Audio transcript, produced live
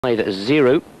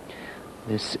5-0.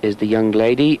 This is the young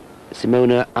lady,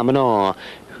 Simona Amanar,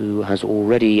 who has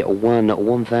already won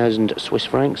 1,000 Swiss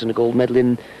francs and a gold medal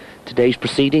in today's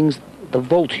proceedings, the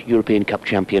Vault European Cup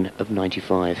champion of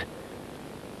 '95.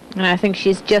 And I think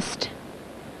she's just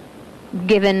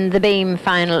given the beam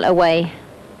final away.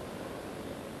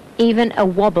 Even a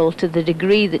wobble to the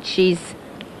degree that she's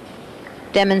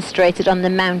demonstrated on the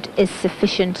mount is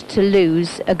sufficient to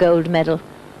lose a gold medal.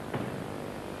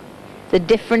 The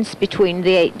difference between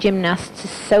the 8 gymnasts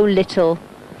is so little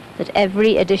that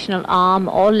every additional arm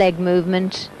or leg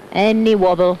movement, any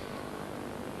wobble,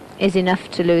 is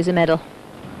enough to lose a medal.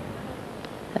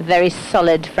 A very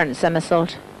solid front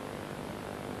somersault.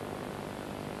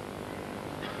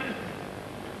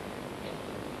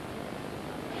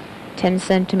 "10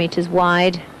 centimeters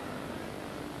wide.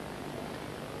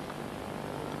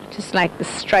 Just like the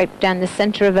stripe down the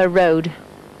center of a road.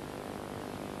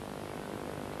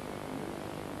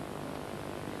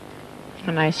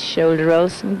 A nice shoulder roll,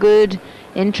 some good,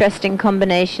 interesting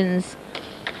combinations.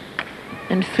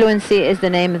 And fluency is the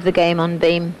name of the game on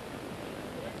beam.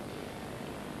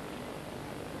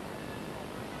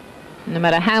 No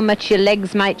matter how much your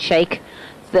legs might shake,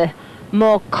 the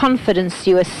more confidence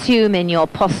you assume in your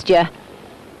posture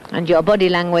and your body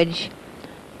language,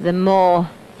 the more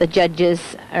the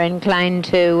judges are inclined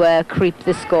to creep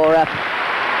the score up.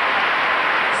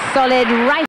 Solid right.